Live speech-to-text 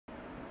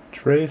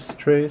Trace,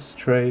 trace,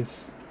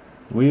 trace.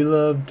 We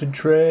love to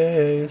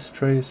trace,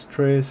 trace,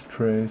 trace,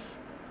 trace.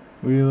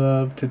 We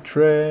love to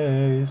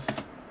trace.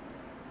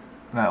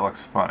 That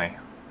looks funny.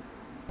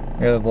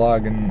 I got a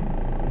vlog and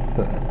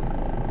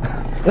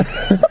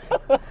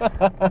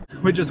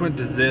we just went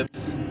to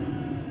Zips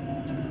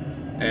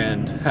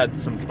and had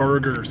some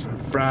burgers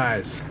and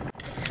fries.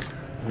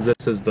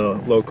 Zips is the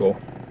local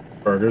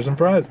burgers and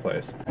fries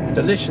place.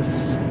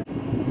 Delicious.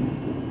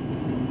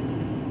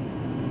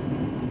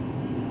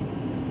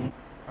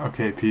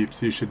 Okay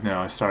peeps, you should know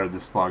I started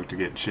this vlog to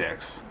get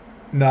chicks.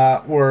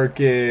 Not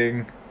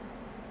working.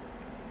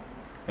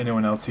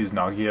 Anyone else use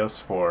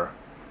Nagios for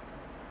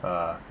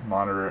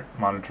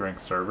monitoring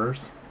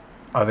servers?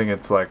 I think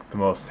it's like the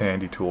most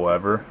handy tool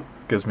ever.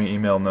 Gives me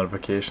email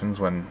notifications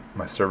when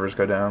my servers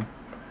go down.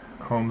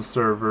 Home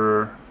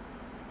server,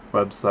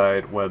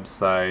 website,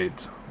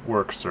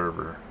 work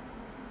server,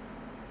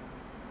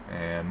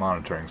 and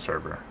monitoring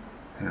server.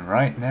 And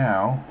right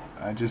now,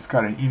 I just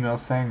got an email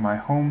saying my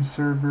home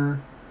server,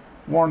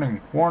 warning,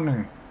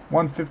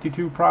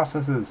 152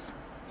 processes.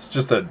 It's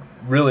just a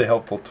really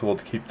helpful tool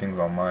to keep things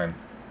online.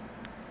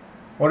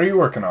 What are you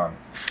working on?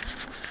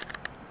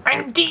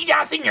 I'm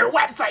DDoSing your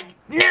website,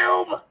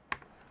 noob!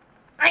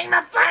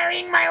 I'm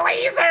firing my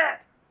laser!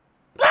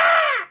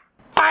 Ah!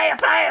 Fire,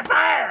 fire,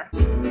 fire!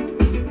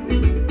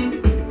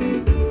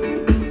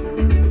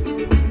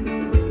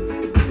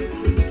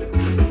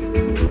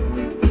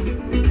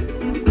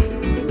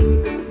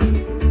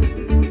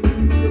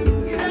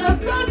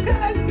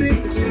 Sometimes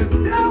things just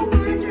don't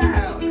work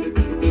out.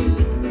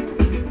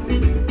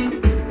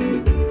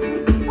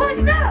 Like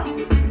now!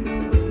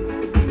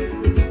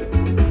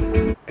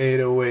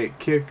 808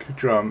 kick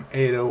drum,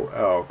 80.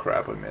 Oh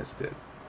crap, I missed it.